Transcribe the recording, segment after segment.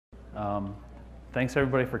Thanks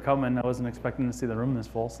everybody for coming. I wasn't expecting to see the room this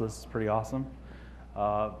full, so this is pretty awesome.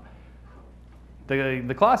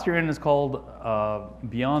 The class you're in is called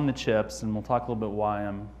Beyond the Chips, and we'll talk a little bit why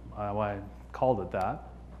I called it that.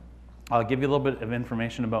 I'll give you a little bit of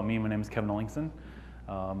information about me. My name is Kevin Ellingson.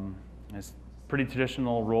 It's a pretty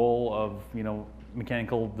traditional role of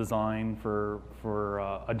mechanical design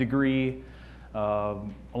for a degree.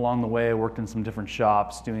 Along the way, I worked in some different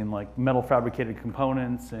shops doing like metal fabricated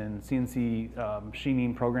components and CNC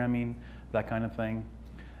machining, programming, that kind of thing.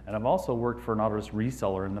 And I've also worked for an Autodesk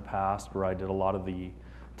reseller in the past where I did a lot of the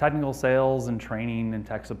technical sales and training and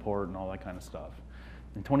tech support and all that kind of stuff.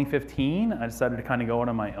 In 2015, I decided to kind of go out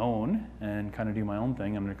on my own and kind of do my own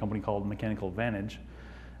thing. I'm in a company called Mechanical Advantage.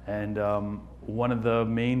 And one of the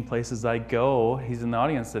main places I go, he's in the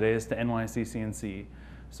audience today, is to NYC CNC.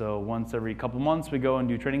 So once every couple months we go and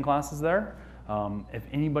do training classes there. If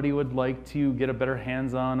anybody would like to get a better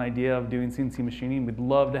hands-on idea of doing CNC machining, we'd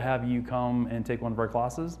love to have you come and take one of our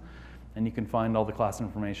classes. And you can find all the class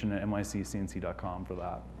information at nyccnc.com for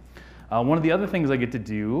that. One of the other things I get to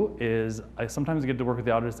do is I sometimes get to work with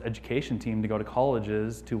the Autodesk education team to go to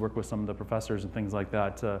colleges to work with some of the professors and things like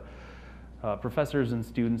that. Professors and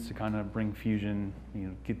students to kind of bring Fusion,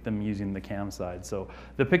 get them using the CAM side. So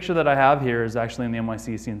the picture that I have here is actually in the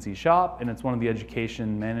NYC CNC shop, and it's one of the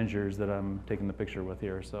education managers that I'm taking the picture with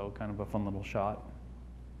here. So kind of a fun little shot.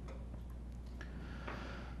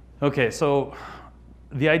 Okay, so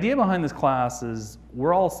the idea behind this class is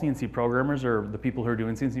we're all CNC programmers, or the people who are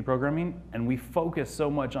doing CNC programming, and we focus so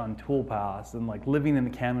much on toolpaths and like living in the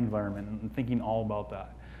CAM environment and thinking all about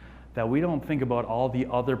that we don't think about all the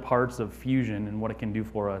other parts of Fusion and what it can do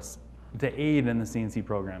for us to aid in the CNC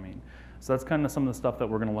programming. So that's kind of some of the stuff that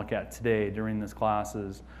we're going to look at today during this class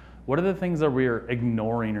is what are the things that we're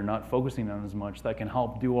ignoring or not focusing on as much that can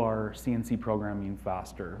help do our CNC programming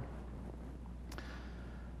faster.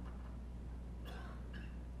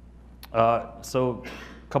 So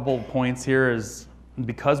a couple points here is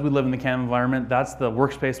because we live in the CAM environment, that's the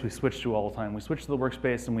workspace we switch to all the time. We switch to the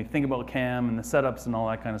workspace and we think about CAM and the setups and all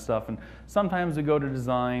that kind of stuff. And sometimes we go to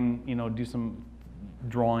design, do some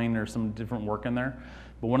drawing or some different work in there.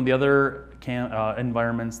 But one of the other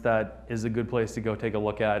environments that is a good place to go take a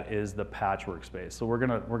look at is the patch workspace. So we're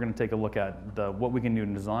gonna take a look at what we can do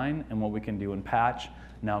in design and what we can do in patch,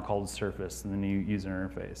 now called Surface, in the new user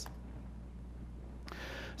interface.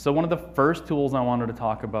 So one of the first tools I wanted to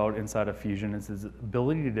talk about inside of Fusion is its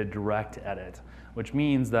ability to direct edit, which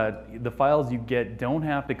means that the files you get don't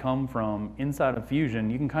have to come from inside of Fusion.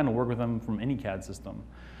 You can kind of work with them from any CAD system.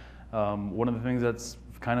 One of the things that's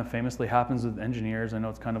kind of famously happens with engineers, I know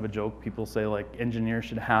it's kind of a joke, people say like engineers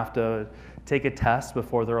should have to take a test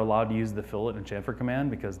before they're allowed to use the fillet and chamfer command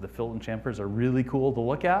because the fillet and chamfers are really cool to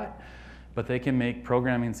look at, but they can make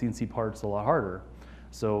programming CNC parts a lot harder.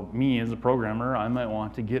 So me as a programmer, I might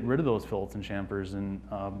want to get rid of those fillets and chamfers, and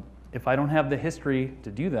if I don't have the history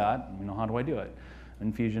to do that, how do I do it?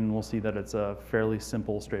 In Fusion, we'll see that it's a fairly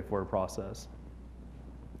simple, straightforward process.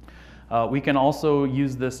 We can also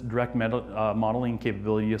use this direct modeling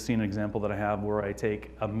capability. You'll see an example that I have where I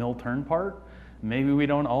take a mill turn part. Maybe we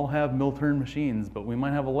don't all have mill turn machines, but we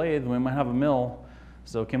might have a lathe, we might have a mill.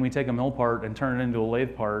 So can we take a mill part and turn it into a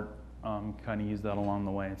lathe part? Kind of use that along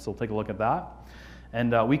the way. So we'll take a look at that.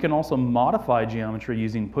 And we can also modify geometry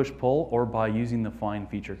using push-pull or by using the find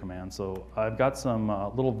feature command. So I've got some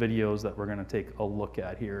little videos that we're going to take a look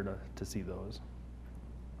at here to see those.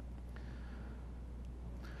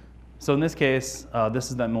 So in this case,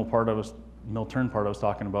 this is that mill turn part I was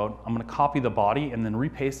talking about. I'm going to copy the body and then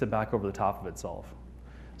repaste it back over the top of itself.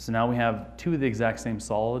 So now we have two of the exact same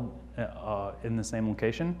solid in the same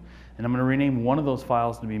location. And I'm going to rename one of those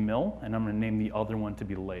files to be mill, and I'm going to name the other one to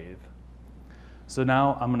be lathe. So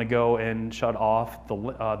now I'm going to go and shut off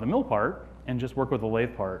the mill part and just work with the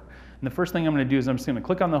lathe part. And the first thing I'm going to do is I'm just going to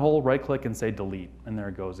click on the hole, right click, and say delete. And there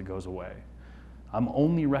it goes away. I'm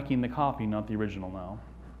only wrecking the copy, not the original now.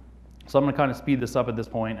 So I'm going to kind of speed this up at this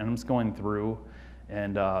point, and I'm just going through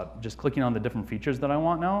and just clicking on the different features that I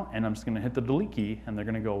want now, and I'm just going to hit the delete key, and they're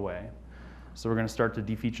going to go away. So we're going to start to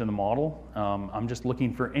defeature the model. I'm just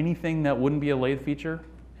looking for anything that wouldn't be a lathe feature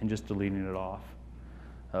and just deleting it off.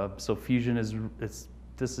 So Fusion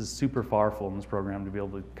this is super powerful in this program to be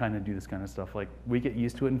able to kind of do this kind of stuff. Like we get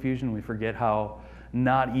used to it in Fusion, we forget how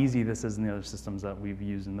not easy this is in the other systems that we've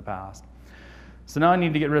used in the past. So now I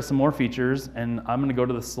need to get rid of some more features, and I'm going to go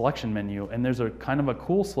to the selection menu, and there's a kind of a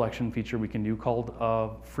cool selection feature we can do called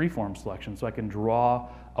freeform selection. So I can draw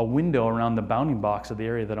a window around the bounding box of the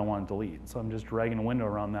area that I want to delete. So I'm just dragging a window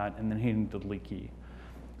around that and then hitting the delete key.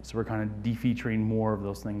 So we're kind of defeaturing more of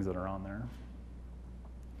those things that are on there.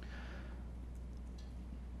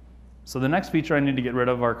 So the next feature I need to get rid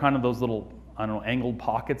of are kind of those little, I don't know, angled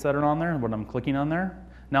pockets that are on there when I'm clicking on there.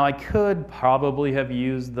 Now I could probably have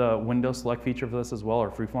used the window select feature for this as well,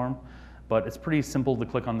 or freeform, but it's pretty simple to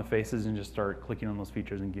click on the faces and just start clicking on those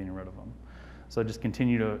features and getting rid of them. So I just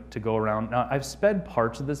continue to go around. Now I've sped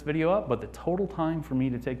parts of this video up, but the total time for me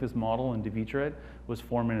to take this model and defeature it was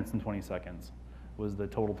 4 minutes and 20 seconds. Was the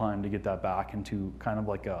total time to get that back into kind of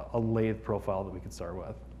like a lathe profile that we could start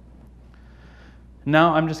with.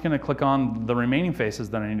 Now I'm just going to click on the remaining faces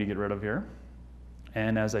that I need to get rid of here.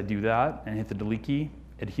 And as I do that and hit the delete key,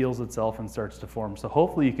 it heals itself and starts to form. So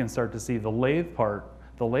hopefully you can start to see the lathe part,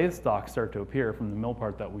 the lathe stock start to appear from the mill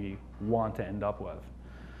part that we want to end up with.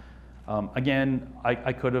 Again,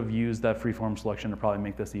 I could have used that freeform selection to probably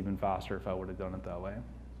make this even faster if I would have done it that way.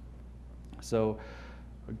 So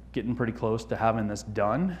we're getting pretty close to having this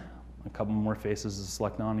done. A couple more faces to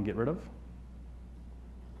select on and get rid of.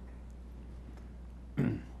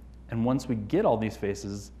 And once we get all these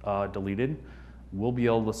faces deleted, we'll be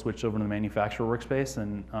able to switch over to the manufacturer workspace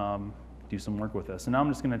and do some work with this. And now I'm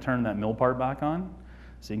just going to turn that mill part back on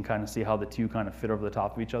so you can kind of see how the two kind of fit over the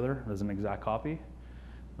top of each other as an exact copy.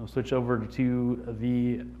 I'll switch over to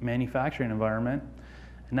the manufacturing environment.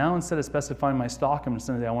 And now instead of specifying my stock, I'm going to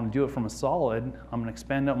say I want to do it from a solid. I'm going to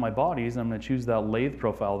expand out my bodies. I'm going to choose that lathe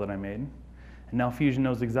profile that I made. And now Fusion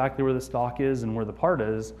knows exactly where the stock is and where the part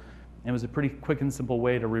is. And it was a pretty quick and simple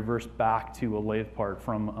way to reverse back to a lathe part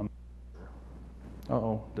from a...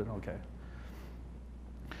 Uh-oh, okay.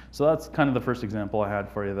 So that's kind of the first example I had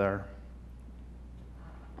for you there.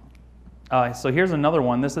 So here's another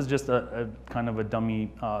one. This is just a kind of a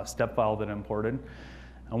dummy step file that I imported.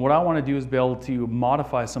 And what I want to do is be able to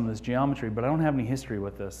modify some of this geometry, but I don't have any history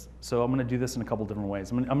with this. So I'm going to do this in a couple different ways.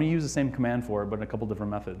 I'm going to use the same command for it, but in a couple different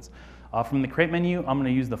methods. From the create menu, I'm going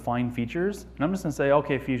to use the find features. And I'm just going to say,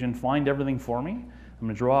 OK, Fusion, find everything for me. I'm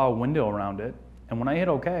going to draw a window around it. And when I hit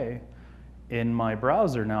OK, in my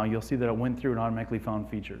browser now, you'll see that it went through and automatically found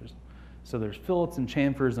features. So there's fillets and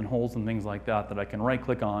chamfers and holes and things like that that I can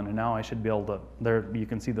right-click on, and now I should be able to, there you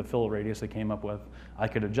can see the fillet radius I came up with. I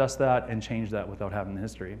could adjust that and change that without having the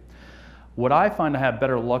history. What I find I have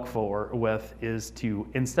better luck with is to,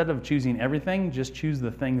 instead of choosing everything, just choose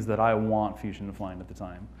the things that I want Fusion to find at the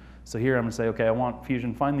time. So here I'm going to say, OK, I want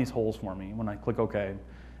Fusion, find these holes for me. When I click OK,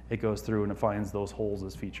 it goes through and it finds those holes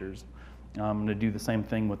as features. I'm going to do the same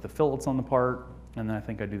thing with the fillets on the part, and then I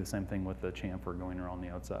think I do the same thing with the chamfer going around the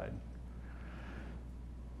outside.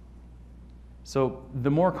 So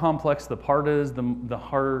the more complex the part is, the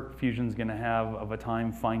harder Fusion's going to have of a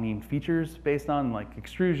time finding features based on like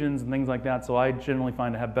extrusions and things like that. So I generally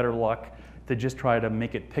find I have better luck to just try to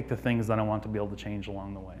make it pick the things that I want to be able to change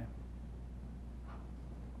along the way.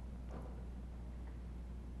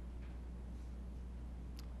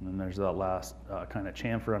 And then there's that last kind of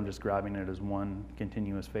chamfer. I'm just grabbing it as one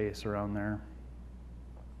continuous face around there.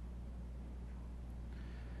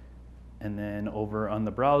 And then over on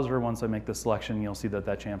the browser, once I make the selection, you'll see that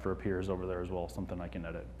that chamfer appears over there as well, something I can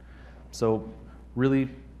edit. So really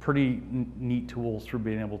pretty neat tools for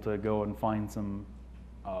being able to go and find some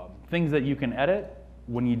things that you can edit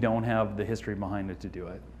when you don't have the history behind it to do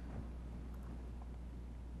it.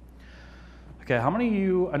 Okay, how many of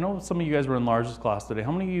you, I know some of you guys were in Lars's class today,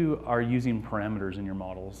 how many of you are using parameters in your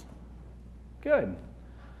models? Good.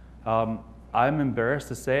 I'm embarrassed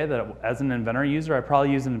to say that as an Inventor user, I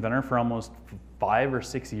probably used Inventor for almost 5 or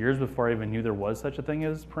 6 years before I even knew there was such a thing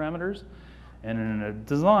as parameters. And in a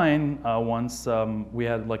design, once we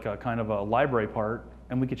had like a kind of a library part,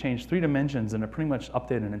 and we could change 3 dimensions, and it pretty much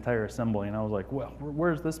updated an entire assembly. And I was like, well,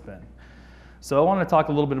 where's this been? So I want to talk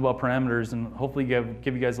a little bit about parameters and hopefully give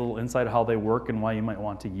you guys a little insight of how they work and why you might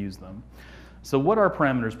want to use them. So what are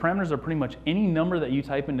parameters? Parameters are pretty much any number that you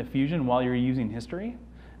type into Fusion while you're using history.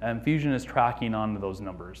 And Fusion is tracking onto those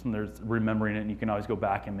numbers, and there's remembering it, and you can always go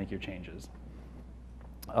back and make your changes.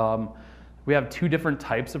 We have 2 different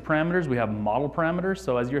types of parameters. We have model parameters,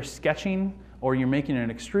 so as you're sketching or you're making an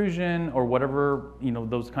extrusion or whatever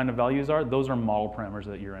those kind of values are, those are model parameters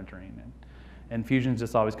that you're entering in. And Fusion's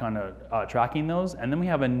just always kind of tracking those. And then we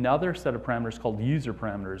have another set of parameters called user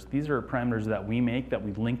parameters. These are parameters that we make that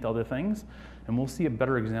we link to other things. And we'll see a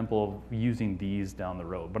better example of using these down the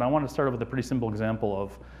road. But I want to start with a pretty simple example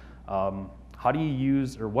of how do you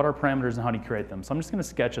use, or what are parameters and how do you create them. So I'm just going to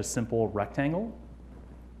sketch a simple rectangle.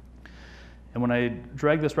 And when I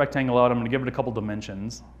drag this rectangle out, I'm going to give it a couple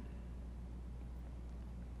dimensions.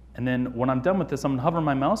 And then when I'm done with this, I'm going to hover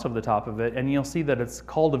my mouse over the top of it, and you'll see that it's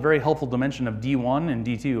called a very helpful dimension of D1 and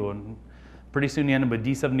D2. And pretty soon you end up with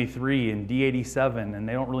D73 and D87, and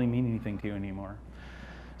they don't really mean anything to you anymore.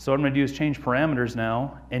 So what I'm going to do is change parameters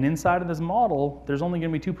now, and inside of this model, there's only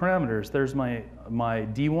going to be two parameters. There's my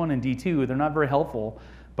D1 and D2. They're not very helpful,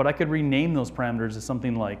 but I could rename those parameters as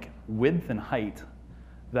something like width and height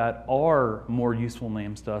that are more useful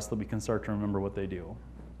names to us that we can start to remember what they do.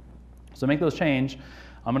 So make those change.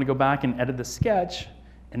 I'm going to go back and edit the sketch,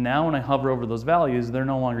 and now when I hover over those values, they're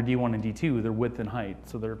no longer D1 and D2, they're width and height.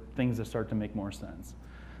 So they're things that start to make more sense.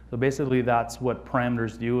 So basically that's what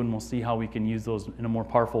parameters do, and we'll see how we can use those in a more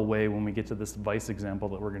powerful way when we get to this vice example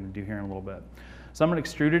that we're going to do here in a little bit. So I'm going to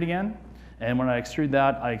extrude it again, and when I extrude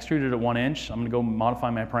that, I extrude it at 1 inch. I'm going to go modify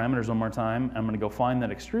my parameters one more time. I'm going to go find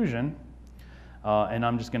that extrusion, and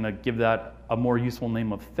I'm just going to give that a more useful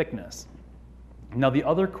name of thickness. Now the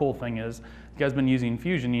other cool thing is, if you guys have been using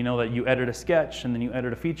Fusion, you know that you edit a sketch, and then you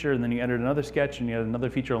edit a feature, and then you edit another sketch, and you edit another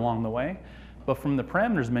feature along the way. But from the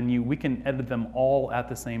parameters menu, we can edit them all at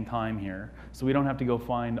the same time here. So we don't have to go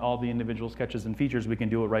find all the individual sketches and features. We can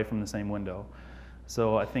do it right from the same window.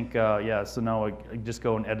 So I think, yeah, so now I just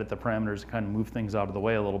go and edit the parameters and kind of move things out of the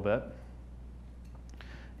way a little bit.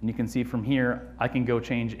 And you can see from here, I can go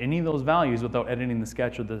change any of those values without editing the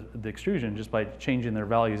sketch or the extrusion, just by changing their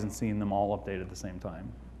values and seeing them all updated at the same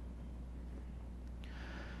time.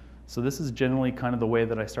 So this is generally kind of the way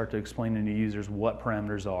that I start to explain to users what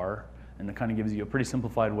parameters are, and it kind of gives you a pretty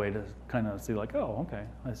simplified way to kind of see like, oh, okay,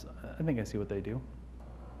 I think I see what they do.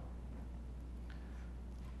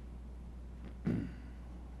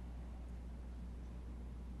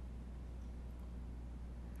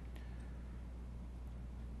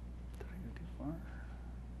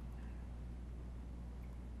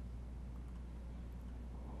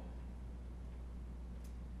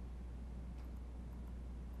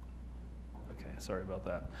 Sorry about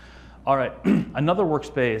that. All right, another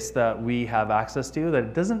workspace that we have access to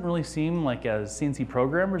that doesn't really seem like as CNC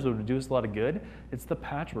programmers would do us a lot of good, it's the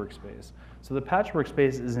patch workspace. So the patch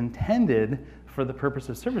workspace is intended for the purpose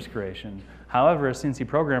of surface creation. However, as CNC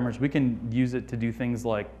programmers, we can use it to do things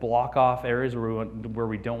like block off areas where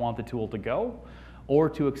we don't want the tool to go, or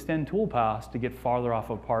to extend tool paths to get farther off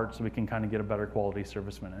of parts so we can kind of get a better quality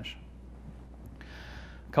surface finish.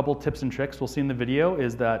 A couple tips and tricks we'll see in the video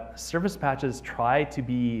is that surface patches try to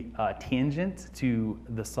be tangent to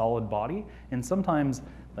the solid body, and sometimes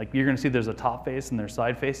like you're going to see there's a top face and there's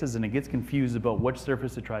side faces, and it gets confused about which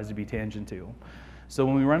surface it tries to be tangent to. So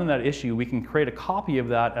when we run into that issue, we can create a copy of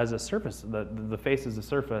that as a surface, the face is a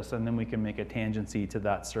surface, and then we can make a tangency to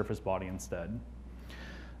that surface body instead.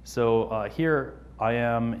 So here I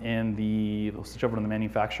am in the, we'll switch over to the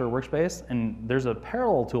manufacturer workspace, and there's a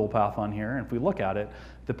parallel toolpath on here, and if we look at it,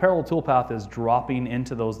 the parallel toolpath is dropping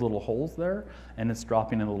into those little holes there, and it's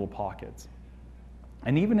dropping in little pockets.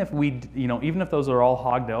 And even if even if those are all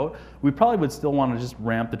hogged out, we probably would still want to just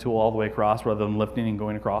ramp the tool all the way across rather than lifting and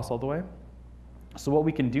going across all the way. So what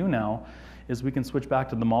we can do now is we can switch back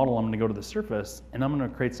to the model. I'm going to go to the surface, and I'm going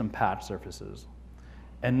to create some patch surfaces.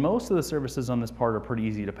 And most of the surfaces on this part are pretty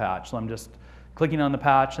easy to patch. So I'm just clicking on the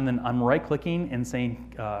patch, and then I'm right-clicking and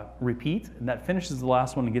saying repeat, and that finishes the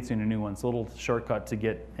last one and gets you in a new one. It's a little shortcut to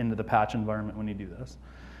get into the patch environment when you do this.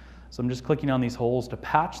 So I'm just clicking on these holes to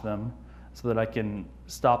patch them so that I can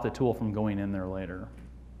stop the tool from going in there later.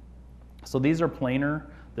 So these are planar,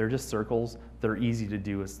 they're just circles, they're easy to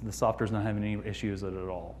do. The software's not having any issues with it at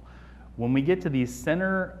all. When we get to these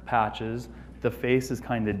center patches, the face is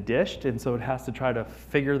kind of dished, and so it has to try to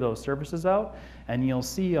figure those surfaces out. And you'll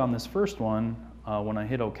see on this first one, when I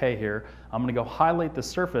hit OK here, I'm going to go highlight the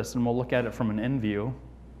surface, and we'll look at it from an end view.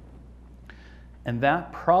 And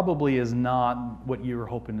that probably is not what you were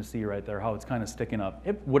hoping to see right there, how it's kind of sticking up.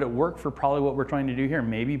 Would it work for probably what we're trying to do here?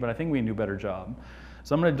 Maybe, but I think we can do a better job.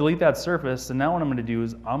 So I'm going to delete that surface, and now what I'm going to do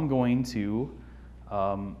is I'm going to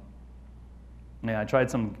yeah, I tried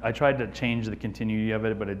to change the continuity of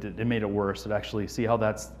it, but it made it worse. It actually, see how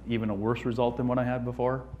that's even a worse result than what I had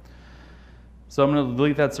before? So I'm going to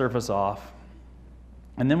delete that surface off.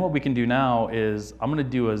 And then what we can do now is I'm going to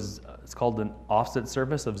do it's called an offset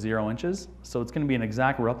surface of 0 inches. So it's going to be an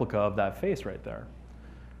exact replica of that face right there.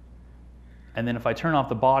 And then if I turn off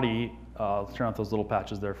the body, I'll turn off those little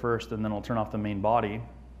patches there first, and then I'll turn off the main body.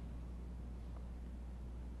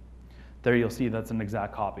 There you'll see that's an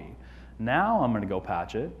exact copy. Now I'm going to go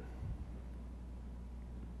patch it.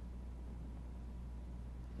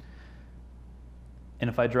 And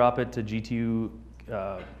if I drop it to G2,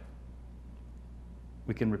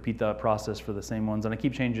 we can repeat that process for the same ones. And I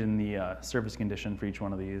keep changing the surface condition for each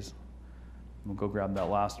one of these. We'll go grab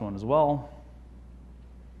that last one as well.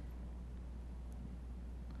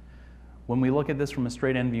 When we look at this from a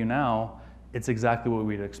straight end view now, it's exactly what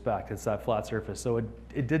we'd expect. It's that flat surface. So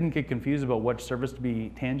it didn't get confused about what surface to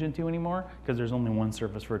be tangent to anymore, because there's only one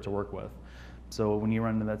surface for it to work with. So when you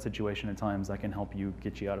run into that situation at times, that can help you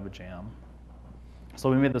get you out of a jam. So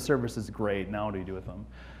we made the surfaces great. Now what do you do with them?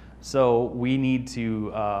 So we need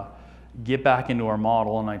to get back into our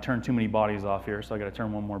model, and I turned too many bodies off here, so I got to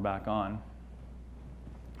turn one more back on.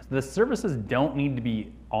 The surfaces don't need to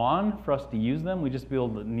be on for us to use them. We just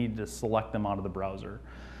need to select them out of the browser.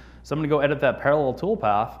 So I'm going to go edit that parallel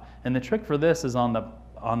toolpath, and the trick for this is on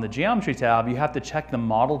the geometry tab, you have to check the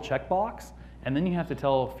model checkbox, and then you have to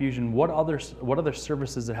tell Fusion what other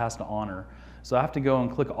surfaces it has to honor. So I have to go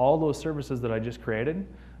and click all those surfaces that I just created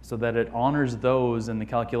so that it honors those in the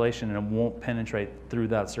calculation and it won't penetrate through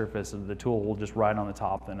that surface, and the tool will just ride on the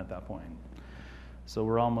top then at that point. So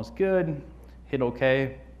we're almost good. Hit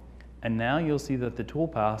OK. And now you'll see that the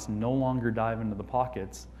toolpaths no longer dive into the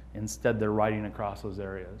pockets. Instead, they're riding across those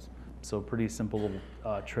areas. So pretty simple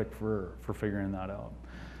little trick for figuring that out.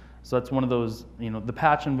 So that's one of those, the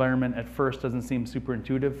patch environment at first doesn't seem super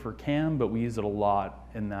intuitive for CAM, but we use it a lot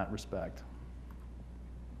in that respect.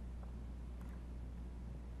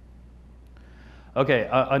 Okay,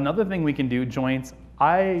 another thing we can do, joints.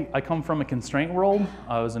 I come from a constraint world.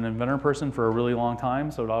 I was an inventor person for a really long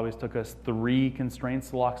time, so it always took us 3 constraints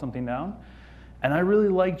to lock something down. And I really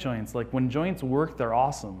like joints. Like when joints work, they're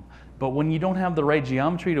awesome. But when you don't have the right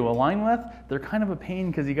geometry to align with, they're kind of a pain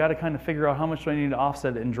because you got to kind of figure out how much do I need to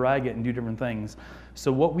offset it and drag it and do different things.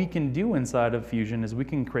 So what we can do inside of Fusion is we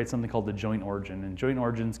can create something called the joint origin. And joint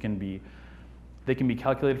origins can be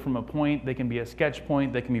calculated from a point, they can be a sketch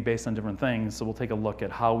point, they can be based on different things. So we'll take a look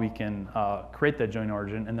at how we can create that joint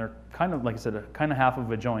origin. And they're kind of, like I said, kind of half of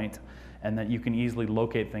a joint, and that you can easily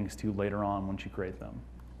locate things to later on once you create them.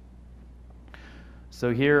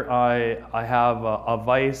 So here I have a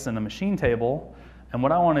vice and a machine table, and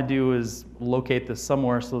what I want to do is locate this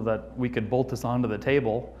somewhere so that we could bolt this onto the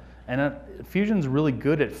table. And Fusion's really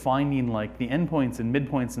good at finding like the endpoints and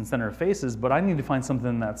midpoints and center of faces, but I need to find something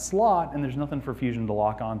in that slot, and there's nothing for Fusion to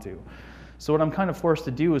lock onto. So what I'm kind of forced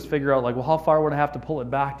to do is figure out like, well, how far would I have to pull it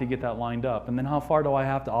back to get that lined up? And then how far do I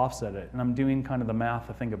have to offset it? And I'm doing kind of the math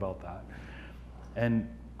to think about that. And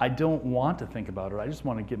I don't want to think about it. I just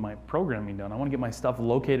want to get my programming done. I want to get my stuff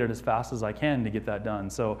located as fast as I can to get that done.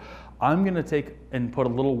 So I'm going to take and put a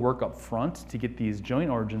little work up front to get these joint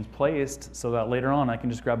origins placed so that later on I can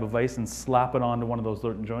just grab a vise and slap it onto one of those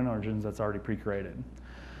joint origins that's already pre-created.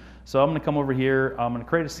 So I'm going to come over here. I'm going to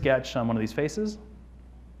create a sketch on one of these faces.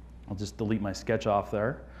 I'll just delete my sketch off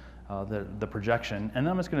there, the projection. And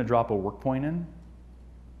then I'm just going to drop a work point in.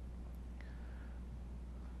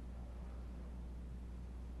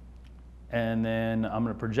 And then I'm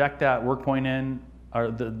going to project that work point in,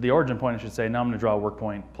 or the origin point, I should say. Now I'm going to draw a work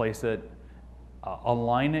point, place it,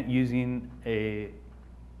 align it using a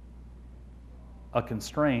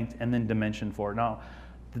constraint, and then dimension for it. Now,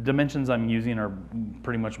 the dimensions I'm using are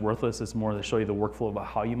pretty much worthless. It's more to show you the workflow about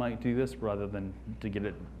how you might do this rather than to get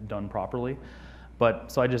it done properly.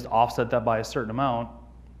 So I just offset that by a certain amount.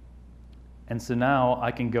 And so now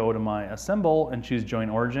I can go to my assemble and choose joint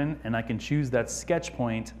origin, and I can choose that sketch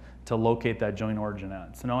point to locate that joint origin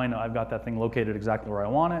at. So now I know I've got that thing located exactly where I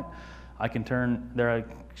want it. I can turn there,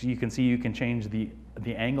 you can see you can change the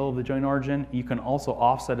angle of the joint origin. You can also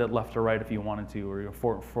offset it left or right if you wanted to, or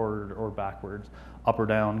forward or backwards, up or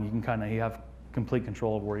down. You have complete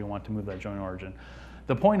control of where you want to move that joint origin.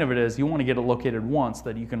 The point of it is you want to get it located once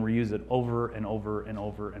that you can reuse it over and over and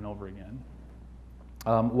over and over again.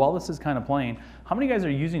 While this is kind of playing, how many guys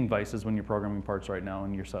are using vices when you're programming parts right now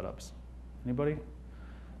in your setups? Anybody?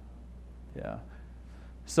 Yeah.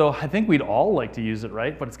 So I think we'd all like to use it,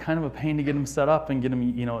 right? But it's kind of a pain to get them set up and get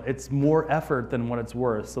them, it's more effort than what it's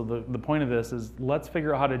worth. So the point of this is let's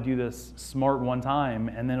figure out how to do this smart one time,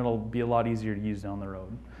 and then it'll be a lot easier to use down the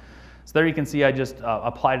road. So there you can see I just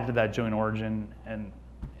applied it to that joint origin, and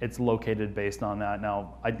it's located based on that.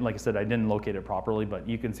 Now, like I said, I didn't locate it properly, but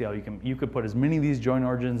you can see how you could put as many of these joint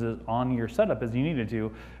origins on your setup as you needed to,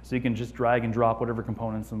 so you can just drag and drop whatever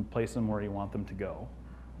components and place them where you want them to go.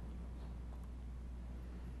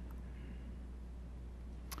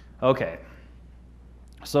 Okay,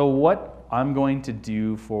 so what I'm going to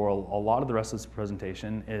do for a lot of the rest of this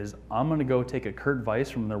presentation is I'm going to go take a Kurt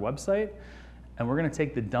Weiss from their website, and we're going to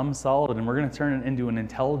take the dumb solid and we're going to turn it into an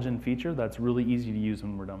intelligent feature that's really easy to use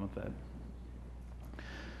when we're done with it.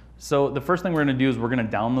 So the first thing we're going to do is we're going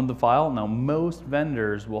to download the file. Now, most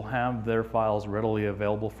vendors will have their files readily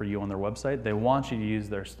available for you on their website. They want you to use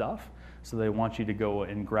their stuff, so they want you to go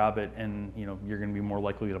and grab it, and you're going to be more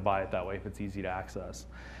likely to buy it that way if it's easy to access.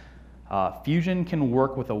 Fusion can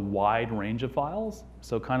work with a wide range of files.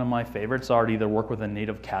 So kind of my favorites are to either work with a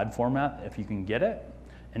native CAD format if you can get it.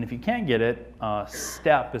 And if you can't get it,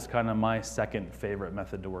 step is kind of my second favorite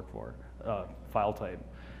method to work for, file type.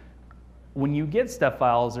 When you get step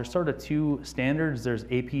files, there's sort of two standards. There's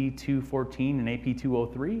AP214 and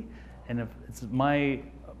AP203. And if it's my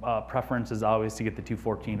preference is always to get the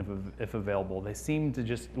 214 if available. They seem to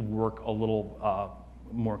just work a little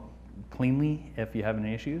more cleanly if you have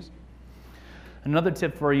any issues. Another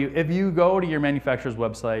tip for you, if you go to your manufacturer's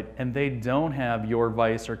website and they don't have your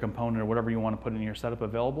vise or component or whatever you want to put in your setup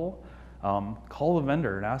available, call the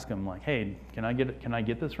vendor and ask them like, hey, can I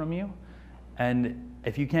get this from you? And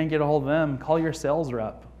if you can't get a hold of them, call your sales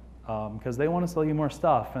rep because they want to sell you more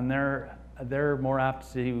stuff and they're more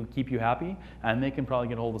apt to keep you happy and they can probably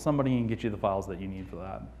get a hold of somebody and get you the files that you need for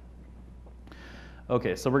that.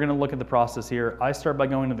 Okay, so we're going to look at the process here. I start by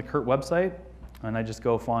going to the CURT website. And I just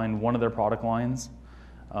go find one of their product lines.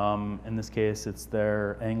 In this case, it's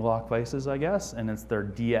their Anglock vises, I guess, and it's their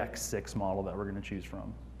DX6 model that we're going to choose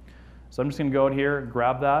from. So I'm just going to go out here,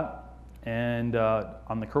 grab that, and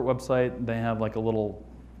on the CURT website, they have like a little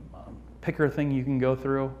picker thing you can go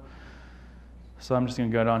through. So I'm just going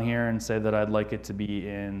to go down here and say that I'd like it to be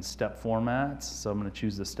in step formats. So I'm going to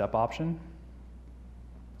choose the step option.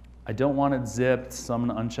 I don't want it zipped, so I'm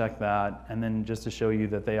going to uncheck that. And then just to show you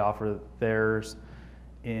that they offer theirs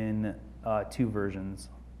in 2 versions.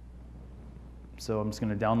 So I'm just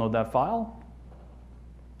going to download that file.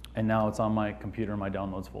 And now it's on my computer in my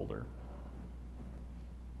downloads folder.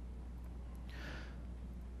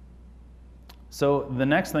 So the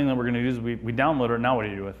next thing that we're going to do is we download it. Now what do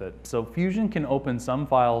you do with it? So Fusion can open some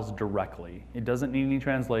files directly. It doesn't need any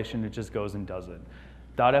translation. It just goes and does it.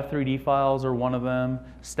 .f3d files are one of them.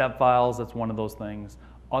 Step files, that's one of those things.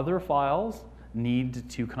 Other files need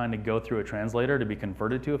to kind of go through a translator to be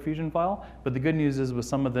converted to a Fusion file. But the good news is with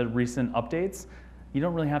some of the recent updates, you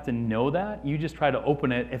don't really have to know that. You just try to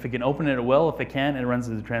open it. If it can open it, it will. If it can, it runs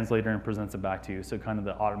to the translator and presents it back to you. So it kind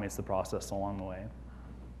of automates the process along the way.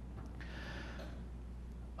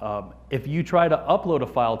 If you try to upload a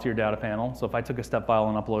file to your data panel, so if I took a step file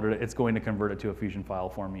and uploaded it, it's going to convert it to a Fusion file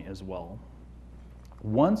for me as well.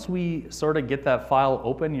 Once we sort of get that file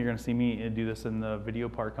open, you're going to see me do this in the video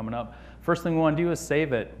part coming up. First thing we want to do is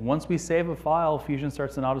save it. Once we save a file, Fusion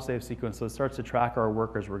starts an autosave sequence, so it starts to track our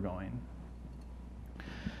work as we're going.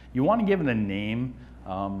 You want to give it a name.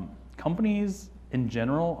 Companies in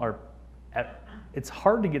general it's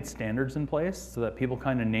hard to get standards in place so that people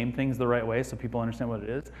kind of name things the right way so people understand what it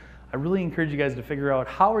is. I really encourage you guys to figure out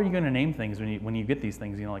how are you going to name things when you get these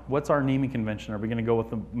things. You know, like what's our naming convention? Are we going to go with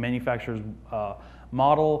the manufacturer's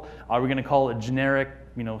model? Are we going to call it generic,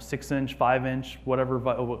 6-inch, 5-inch, whatever?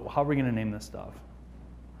 How are we going to name this stuff?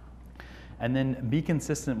 And then be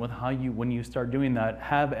consistent with how when you start doing that,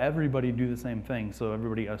 have everybody do the same thing so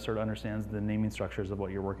everybody sort of understands the naming structures of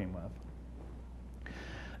what you're working with.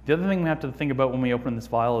 The other thing we have to think about when we open this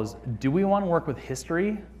file is, do we want to work with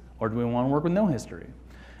history or do we want to work with no history?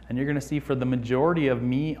 And you're going to see for the majority of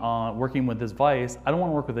me working with this vise, I don't want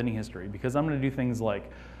to work with any history because I'm going to do things like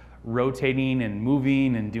rotating and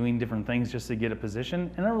moving and doing different things just to get a position.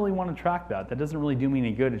 And I don't really want to track that. That doesn't really do me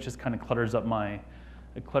any good. It just kind of clutters up my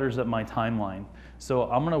timeline. So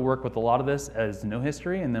I'm going to work with a lot of this as no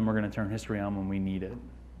history, and then we're going to turn history on when we need it.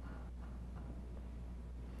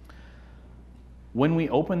 When we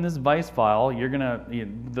open this vise file, you're gonna,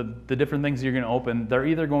 the different things you're gonna open, they're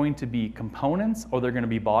either going to be components or they're gonna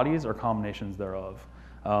be bodies or combinations thereof.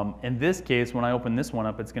 In this case, when I open this one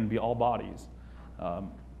up, it's gonna be all bodies.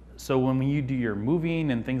 So when you do your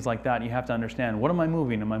moving and things like that, you have to understand, what am I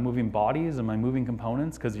moving? Am I moving bodies? Am I moving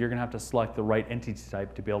components? Because you're gonna have to select the right entity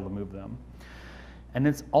type to be able to move them. And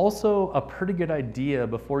it's also a pretty good idea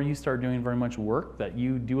before you start doing very much work that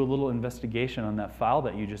you do a little investigation on that file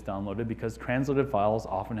that you just downloaded because translated files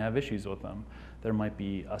often have issues with them. There might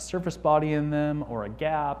be a surface body in them or a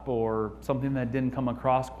gap or something that didn't come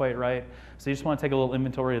across quite right. So you just want to take a little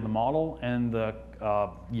inventory of the model and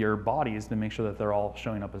your bodies to make sure that they're all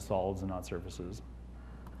showing up as solids and not surfaces.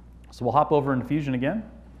 So we'll hop over into Fusion again.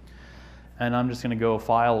 And I'm just going to go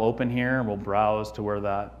File, Open here, and we'll browse to where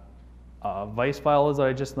that vise file is that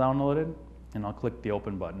I just downloaded, and I'll click the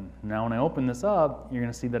open button. Now when I open this up, you're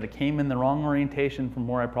going to see that it came in the wrong orientation from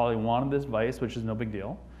where I probably wanted this vise, which is no big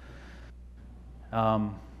deal.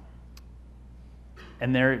 And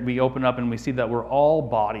there we open up and we see that we're all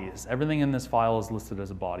bodies. Everything in this file is listed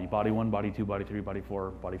as a body. Body 1, body 2, body 3, body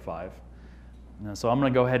 4, body 5. So I'm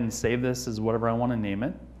going to go ahead and save this as whatever I want to name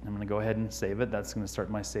it. I'm going to go ahead and save it. That's going to start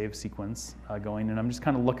my save sequence going. And I'm just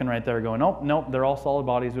kind of looking right there going, oh, nope, they're all solid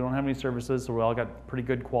bodies. We don't have any surfaces, so we all got pretty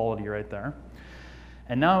good quality right there.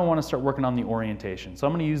 And now I want to start working on the orientation. So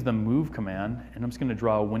I'm going to use the move command, and I'm just going to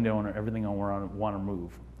draw a window on everything I want to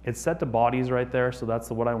move. It's set to bodies right there, so that's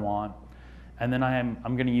what I want. And then I'm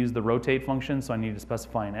going to use the rotate function, so I need to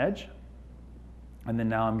specify an edge. And then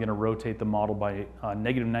now I'm going to rotate the model by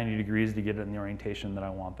negative 90 degrees to get it in the orientation that I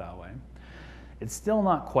want that way. It's still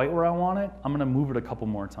not quite where I want it. I'm going to move it a couple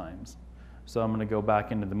more times. So I'm going to go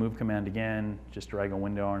back into the move command again, just drag a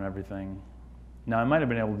window on everything. Now I might have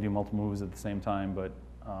been able to do multiple moves at the same time, but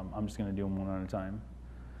I'm just going to do them one at a time.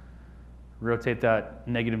 Rotate that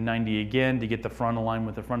negative 90 again to get the front aligned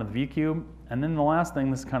with the front of the view cube. And then the last thing,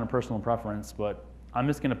 this is kind of personal preference, but I'm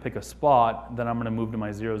just going to pick a spot that I'm going to move to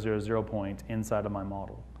my 0, 0, 0 point inside of my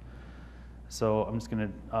model. So I'm just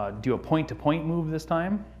going to do a point-to-point move this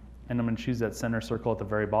time. And I'm going to choose that center circle at the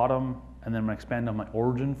very bottom, and then I'm going to expand on my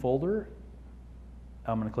origin folder.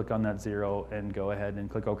 I'm going to click on that 0 and go ahead and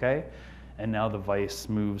click OK. And now the vise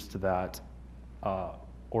moves to that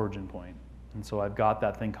origin point. And so I've got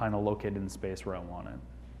that thing kind of located in space where I want it.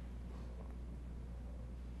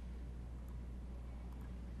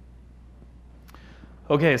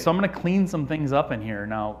 Okay, so I'm going to clean some things up in here.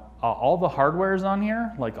 Now, all the hardware is on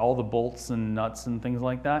here, like all the bolts and nuts and things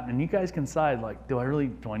like that. And you guys can decide, like, do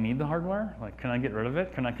I need the hardware? Like, can I get rid of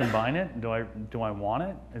it? Can I combine it? Do I want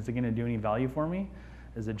it? Is it going to do any value for me?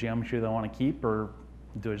 Is it geometry that I want to keep, or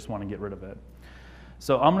do I just want to get rid of it?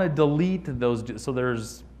 So I'm going to delete those. So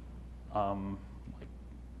there's like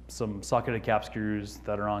some socketed cap screws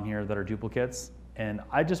that are on here that are duplicates. And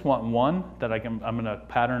I just want one that I'm going to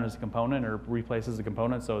pattern as a component or replace as a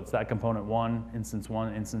component. So it's that component 1, instance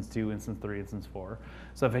 2, instance 3, instance 4.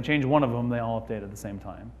 So if I change one of them, they all update at the same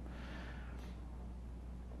time.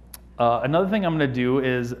 Another thing I'm going to do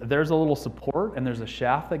is there's a little support and there's a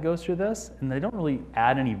shaft that goes through this. And they don't really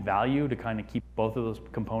add any value to kind of keep both of those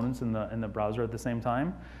components in the browser at the same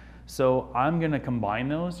time. So I'm going to combine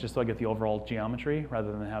those just so I get the overall geometry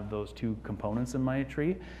rather than have those two components in my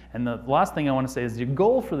tree. And the last thing I want to say is the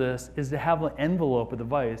goal for this is to have an envelope of the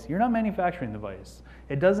vise. You're not manufacturing the vise.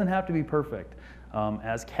 It doesn't have to be perfect.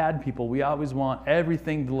 As CAD people, we always want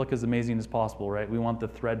everything to look as amazing as possible, right? We want the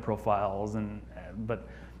thread profiles, but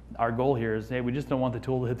our goal here is, hey, we just don't want the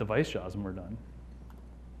tool to hit the vise jaws when we're done.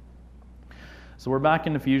 So we're back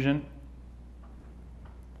into Fusion.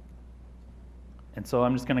 And so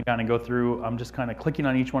I'm just going to kind of go through, I'm just kind of clicking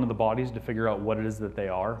on each one of the bodies to figure out what it is that they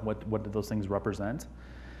are, what do those things represent.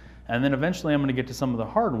 And then eventually I'm going to get to some of the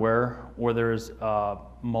hardware where there's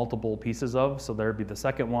multiple pieces of, so there'd be the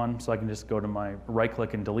second one, so I can just go to my right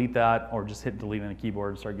click and delete that, or just hit delete on the keyboard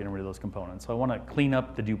and start getting rid of those components. So I want to clean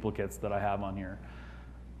up the duplicates that I have on here.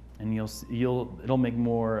 And it'll make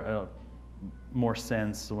more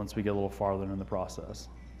sense once we get a little farther in the process.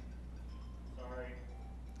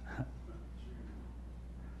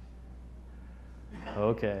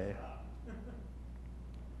 Okay.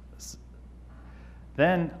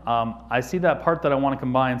 Then I see that part that I want to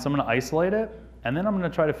combine, so I'm going to isolate it, and then I'm going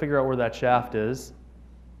to try to figure out where that shaft is.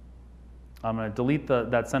 I'm going to delete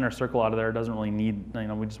that center circle out of there. It doesn't really need,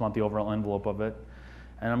 we just want the overall envelope of it.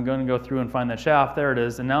 And I'm going to go through and find that shaft. There it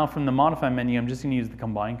is. And now from the modify menu, I'm just going to use the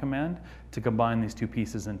combine command to combine these two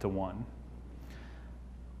pieces into one.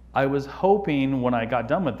 I was hoping when I got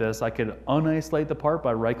done with this, I could unisolate the part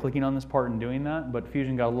by right-clicking on this part and doing that, but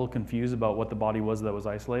Fusion got a little confused about what the body was that was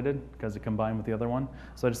isolated because it combined with the other one.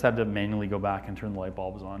 So I just had to manually go back and turn the light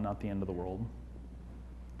bulbs on, not the end of the world.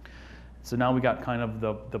 So now we got kind of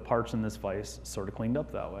the parts in this vise sort of cleaned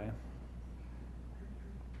up that way.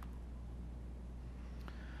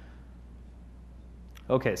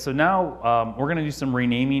 Okay, so now we're going to do some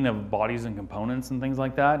renaming of bodies and components and things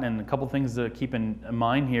like that. And a couple things to keep in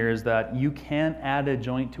mind here is that you can't add a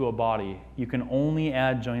joint to a body. You can only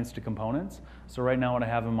add joints to components. So right now what I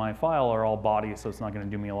have in my file are all bodies, so it's not going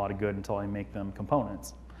to do me a lot of good until I make them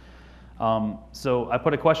components. So I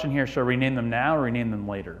put a question here, should I rename them now or rename them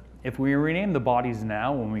later? If we rename the bodies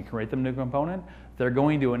now when we create them to a component, they're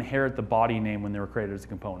going to inherit the body name when they were created as a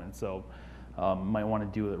component. So might want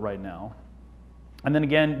to do it right now. And then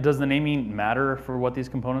again, does the naming matter for what these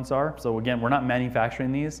components are? So again, we're not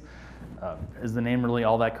manufacturing these. Is the name really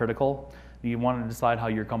all that critical? You want to decide how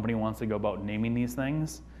your company wants to go about naming these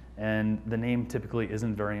things, and the name typically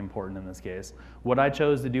isn't very important in this case. What I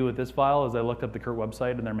chose to do with this file is I looked up the CURT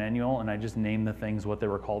website and their manual, and I just named the things what they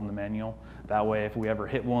were called in the manual. That way, if we ever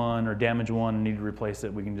hit one or damage one and need to replace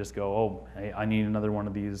it, we can just go, oh, hey, I need another one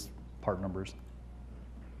of these part numbers.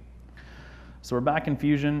 So we're back in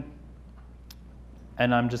Fusion.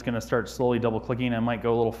 And I'm just going to start slowly double clicking. I might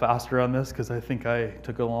go a little faster on this because I think I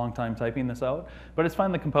took a long time typing this out. But it's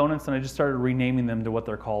find the components, and I just started renaming them to what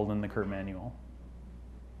they're called in the Curt manual.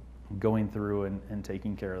 Going through and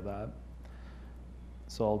taking care of that.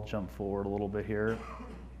 So I'll jump forward a little bit here.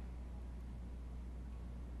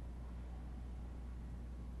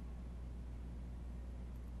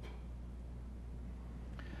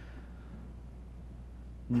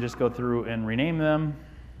 And just go through and rename them.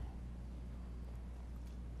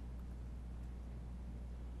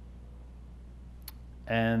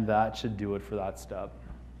 And that should do it for that step.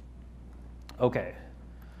 Okay.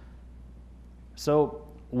 So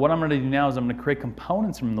what I'm going to do now is I'm going to create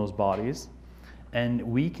components from those bodies, and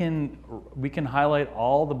we can highlight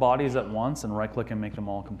all the bodies at once and right-click and make them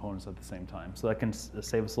all components at the same time. So that can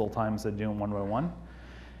save us a little time instead of doing one by one.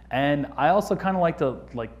 And I also kind of like to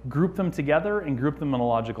group them together and group them in a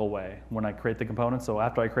logical way when I create the components. So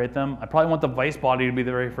after I create them, I probably want the vice body to be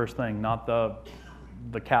the very first thing, not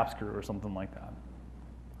the cap screw or something like that.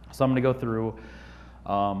 So I'm going to go through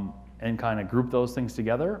and kind of group those things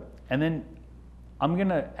together. And then I'm going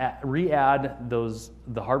to re-add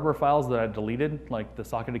the hardware files that I deleted, like the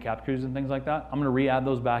socketed cap screws and things like that. I'm going to re-add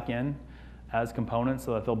those back in as components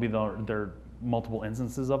so that they'll be their multiple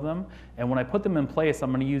instances of them. And when I put them in place,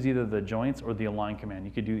 I'm going to use either the joints or the align command.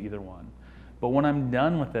 You could do either one. But when I'm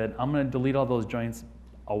done with it, I'm going to delete all those joints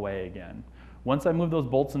away again. Once I move those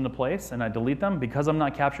bolts into place and I delete them, because I'm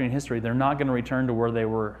not capturing history, they're not going to return to where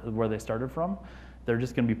they started from. They're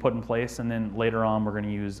just going to be put in place, and then later on we're going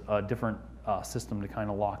to use a different system to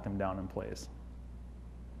kind of lock them down in place.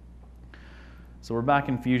 So we're back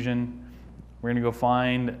in Fusion. We're going to go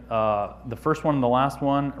find the first one and the last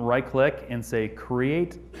one, right-click and say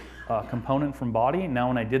Create Component from Body. Now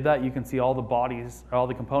when I did that, you can see all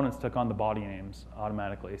the components took on the body names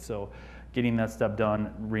automatically. So getting that step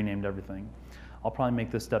done renamed everything. I'll probably make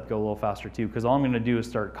this step go a little faster too, because all I'm going to do is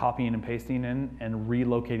start copying and pasting in and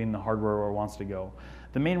relocating the hardware where it wants to go.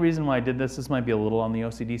 The main reason why I did this might be a little on the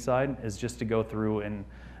OCD side, is just to go through and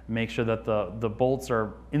make sure that the bolts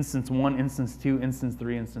are instance 1, instance 2, instance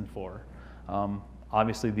 3, instance 4.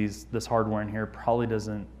 Obviously this hardware in here probably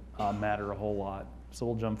doesn't matter a whole lot. So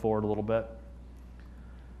we'll jump forward a little bit,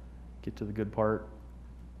 get to the good part.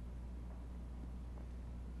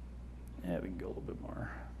 Yeah, we can go a little bit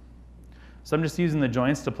more. So I'm just using the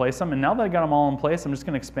joints to place them, and now that I got them all in place, I'm just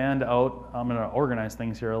going to expand out. I'm going to organize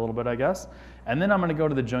things here a little bit, I guess. And then I'm going to go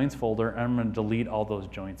to the joints folder, and I'm going to delete all those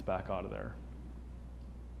joints back out of there.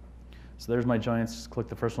 So there's my joints. Just click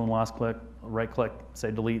the first one, last click, right click, say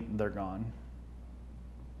delete, they're gone.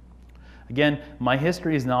 Again, my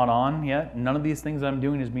history is not on yet. None of these things I'm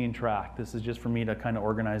doing is being tracked. This is just for me to kind of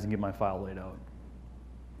organize and get my file laid out.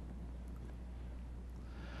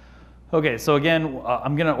 Okay, so again,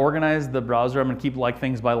 I'm going to organize the browser. I'm going to keep like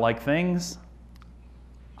things by like things.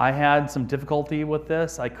 I had some difficulty with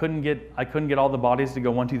this. I couldn't get all the bodies to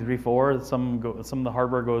go 1, 2, 3, 4. Some of the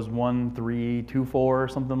hardware goes 1, 3, 2, 4, or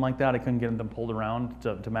something like that. I couldn't get them pulled around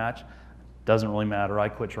to match. Doesn't really matter. I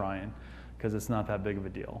quit trying because it's not that big of a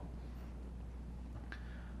deal.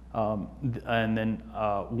 And then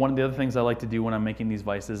one of the other things I like to do when I'm making these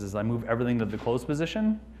vices is I move everything to the close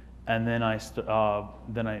position. And then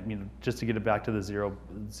just to get it back to the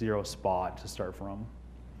zero spot to start from.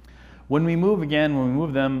 When we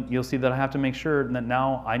move them, you'll see that I have to make sure that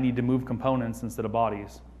now I need to move components instead of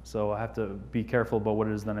bodies. So I have to be careful about what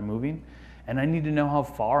it is that I'm moving. And I need to know how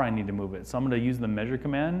far I need to move it. So I'm going to use the measure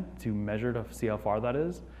command to measure to see how far that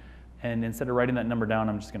is. And instead of writing that number down,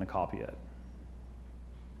 I'm just going to copy it.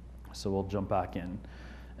 So we'll jump back in.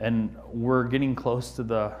 And we're getting close to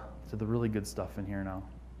the really good stuff in here now.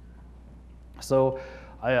 So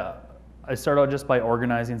I start out just by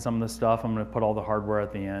organizing some of the stuff. I'm going to put all the hardware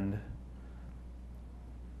at the end.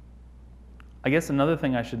 I guess another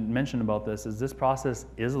thing I should mention about this process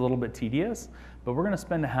is a little bit tedious, but we're going to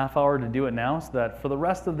spend a half hour to do it now so that for the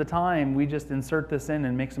rest of the time, we just insert this in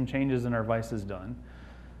and make some changes and our vice is done.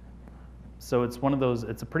 So it's one of those,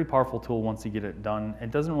 it's a pretty powerful tool once you get it done.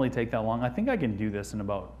 It doesn't really take that long. I think I can do this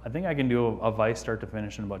I think I can do a vice start to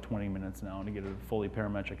finish in about 20 minutes now to get it fully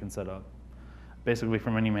parametric and set up. Basically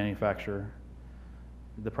from any manufacturer.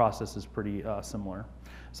 The process is pretty similar.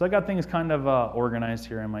 So I got things kind of organized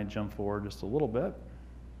here. I might jump forward just a little bit.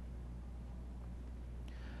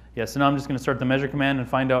 Yeah, so now I'm just going to start the measure command and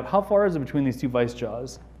find out how far is it between these two vice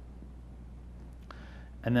jaws.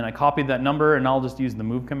 And then I copied that number, and I'll just use the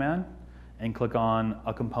move command and click on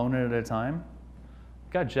a component at a time.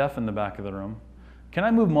 I've got Jeff in the back of the room. Can I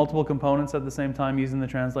move multiple components at the same time using the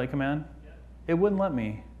translate command? Yeah. It wouldn't let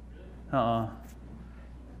me.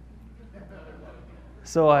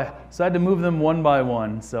 So I had to move them one by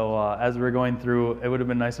one. So as we were going through, it would have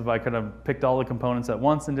been nice if I could have picked all the components at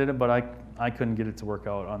once and did it, but I couldn't get it to work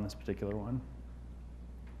out on this particular one.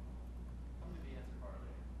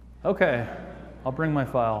 Okay, I'll bring my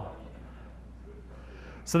file.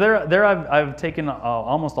 So there I've taken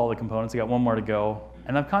almost all the components. I got one more to go.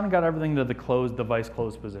 And I've kind of got everything to the device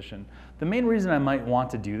closed position. The main reason I might want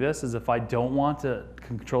to do this is if I don't want to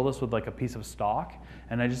control this with like a piece of stock,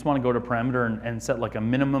 and I just want to go to parameter and set like a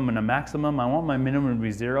minimum and a maximum. I want my minimum to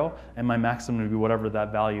be 0 and my maximum to be whatever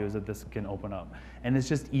that value is that this can open up. And it's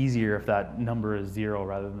just easier if that number is 0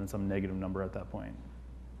 rather than some negative number at that point.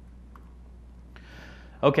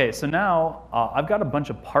 Okay, so now I've got a bunch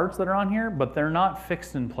of parts that are on here, but they're not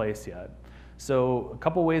fixed in place yet. So a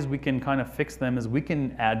couple ways we can kind of fix them is we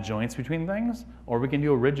can add joints between things, or we can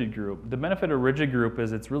do a rigid group. The benefit of a rigid group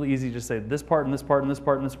is it's really easy to say this part and this part and this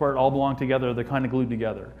part and this part all belong together. They're kind of glued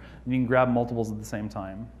together. You can grab multiples at the same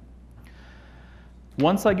time.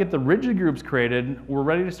 Once I get the rigid groups created, we're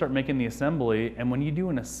ready to start making the assembly. And when you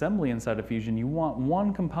do an assembly inside of Fusion, you want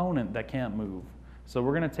one component that can't move. So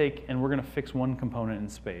we're going to take and we're going to fix one component in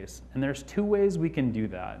space. And there's two ways we can do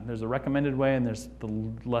that. There's a recommended way and there's the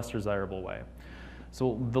less desirable way.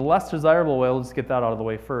 So the less desirable way, let's get that out of the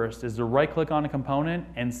way first, is to right click on a component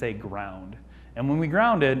and say ground. And when we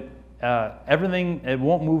ground it, it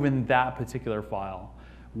won't move in that particular file.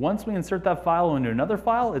 Once we insert that file into another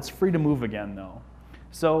file, it's free to move again though.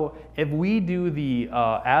 So if we do the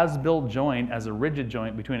as-built joint as a rigid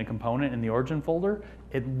joint between a component and the origin folder,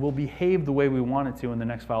 it will behave the way we want it to in the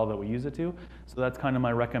next file that we use it to. So that's kind of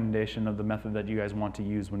my recommendation of the method that you guys want to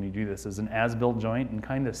use when you do this, is an as-built joint and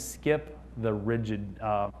kind of skip the rigid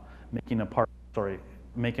making a part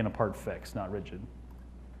fixed, not rigid.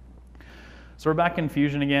 So we're back in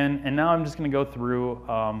Fusion again, and now I'm just going to go through.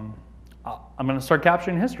 I'm going to start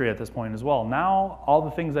capturing history at this point as well. Now, all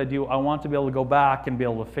the things I do, I want to be able to go back and be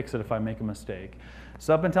able to fix it if I make a mistake.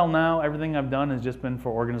 So up until now, everything I've done has just been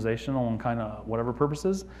for organizational and kind of whatever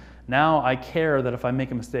purposes. Now I care that if I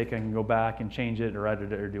make a mistake, I can go back and change it or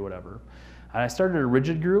edit it or do whatever. And I started a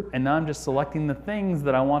rigid group, and now I'm just selecting the things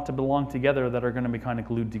that I want to belong together that are going to be kind of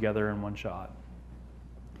glued together in one shot.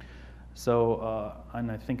 So,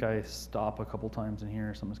 and I think I stop a couple times in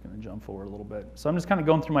here, so I'm just going to jump forward a little bit. So I'm just kind of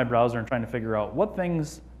going through my browser and trying to figure out what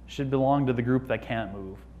things should belong to the group that can't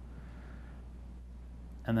move.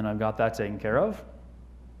 And then I've got that taken care of.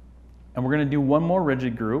 And we're going to do one more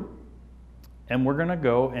rigid group, and we're going to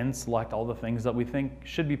go and select all the things that we think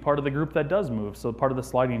should be part of the group that does move. So part of the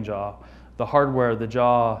sliding jaw, the hardware, the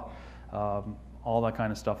jaw, all that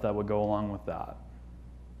kind of stuff that would go along with that.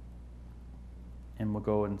 And we'll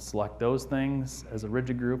go and select those things as a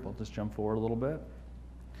rigid group. I'll just jump forward a little bit.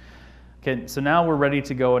 Okay, so now we're ready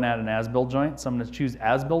to go and add an as-built joint. So I'm going to choose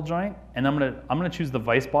as-built joint, and I'm going to choose the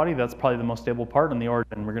vice body. That's probably the most stable part in the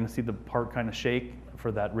origin. We're going to see the part kind of shake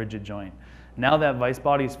for that rigid joint. Now that vice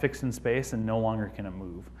body is fixed in space and no longer can it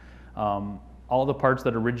move. All the parts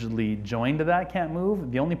that are rigidly joined to that can't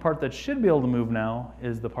move. The only part that should be able to move now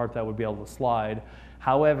is the part that would be able to slide.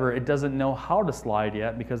 However, it doesn't know how to slide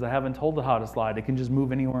yet because I haven't told it how to slide. It can just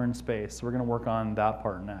move anywhere in space. So we're going to work on that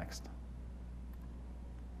part next.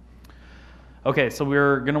 Okay, so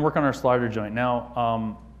we're going to work on our slider joint. Now,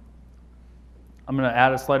 I'm going to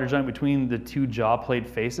add a slider joint between the two jaw plate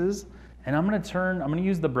faces. And I'm going to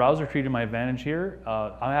use the browser tree to my advantage here.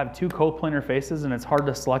 I have two coplanar faces, and it's hard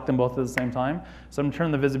to select them both at the same time. So I'm going to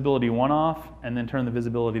turn the visibility one off, and then turn the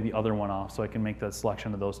visibility the other one off, so I can make the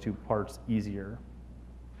selection of those two parts easier.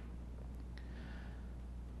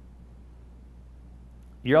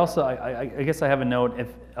 You're also, I guess I have a note.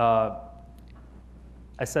 If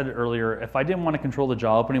I said it earlier, if I didn't want to control the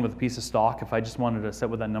jaw opening with a piece of stock, if I just wanted to set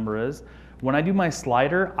what that number is, when I do my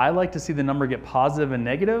slider, I like to see the number get positive and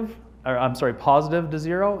negative. Or I'm sorry, positive to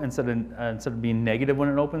 0 instead of being negative when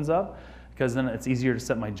it opens up, because then it's easier to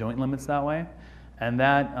set my joint limits that way. And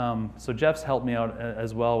that, so Jeff's helped me out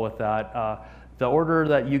as well with that. The order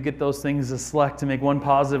that you get those things to select to make one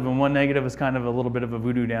positive and one negative is kind of a little bit of a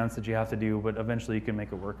voodoo dance that you have to do, but eventually you can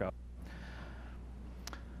make it work out.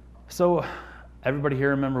 So everybody here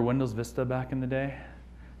remember Windows Vista back in the day?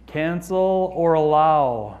 Cancel or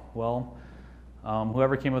allow? Well,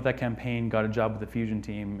 whoever came up with that campaign got a job with the Fusion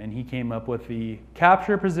team, and he came up with the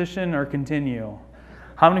capture position or continue.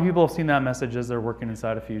 How many people have seen that message as they're working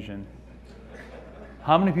inside of Fusion?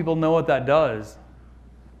 How many people know what that does?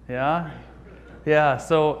 Yeah? Yeah,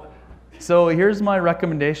 so here's my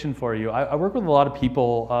recommendation for you. I work with a lot of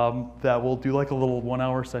people that will do like a little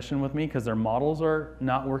 1-hour session with me because their models are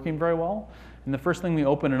not working very well. And the first thing we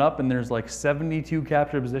open it up, and there's like 72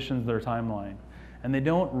 capture positions in their timeline. And they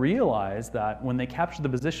don't realize that when they capture the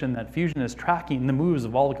position, that Fusion is tracking the moves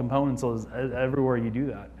of all the components everywhere you do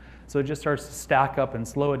that. So it just starts to stack up and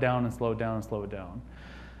slow it down and slow it down and slow it down.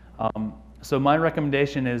 So my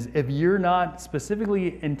recommendation is, if you're not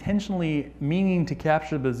specifically intentionally meaning to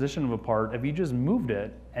capture the position of a part, if you just moved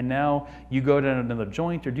it and now you go to another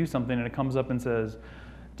joint or do something and it comes up and says,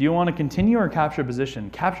 do you want to continue or capture position?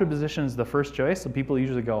 Capture position is the first choice, so people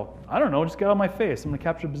usually go, I don't know, just get out of my face, I'm going to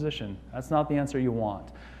capture position. That's not the answer you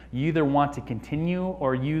want. You either want to continue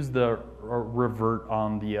or use the revert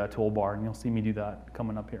on the toolbar, and you'll see me do that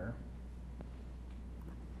coming up here.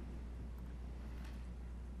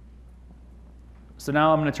 So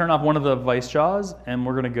now I'm going to turn off one of the vice jaws, and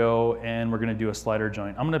we're going to go and we're going to do a slider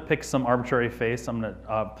joint. I'm going to pick some arbitrary face. I'm going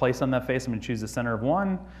to place on that face. I'm going to choose the center of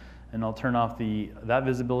one, and I'll turn off that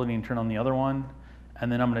visibility and turn on the other one.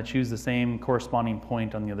 And then I'm going to choose the same corresponding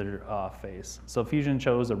point on the other face. So Fusion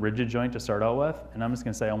chose a rigid joint to start out with, and I'm just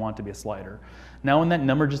going to say I want it to be a slider. Now when that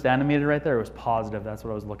number just animated right there, it was positive. That's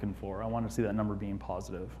what I was looking for. I want to see that number being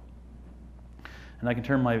positive. And I can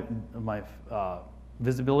turn my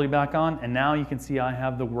visibility back on, and now you can see I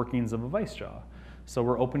have the workings of a vice jaw. So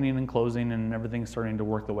we're opening and closing, and everything's starting to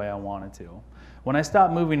work the way I want it to. When I stop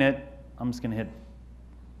moving it, I'm just going to hit,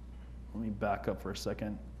 let me back up for a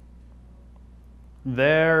second.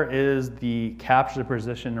 There is the capture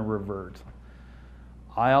position and revert.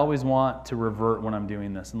 I always want to revert when I'm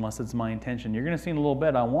doing this, unless it's my intention. You're going to see in a little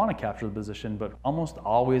bit I want to capture the position, but almost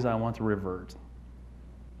always I want to revert.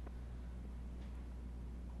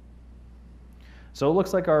 So it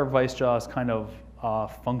looks like our vice jaw is kind of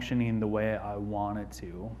functioning the way I want it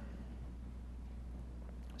to.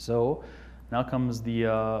 So now comes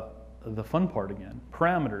the fun part again,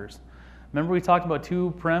 parameters. Remember we talked about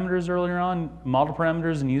two parameters earlier on, model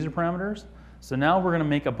parameters and user parameters? So now we're going to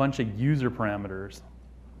make a bunch of user parameters.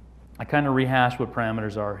 I kind of rehashed what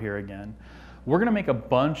parameters are here again. We're going to make a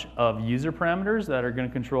bunch of user parameters that are going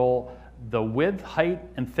to control the width, height,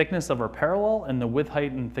 and thickness of our parallel and the width,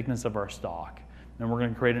 height, and thickness of our stock. And we're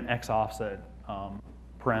going to create an X offset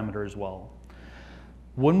parameter as well.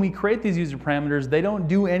 When we create these user parameters, they don't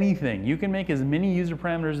do anything. You can make as many user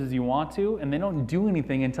parameters as you want to, and they don't do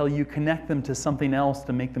anything until you connect them to something else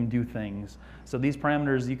to make them do things. So these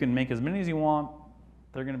parameters, you can make as many as you want.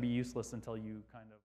 They're going to be useless until you kind of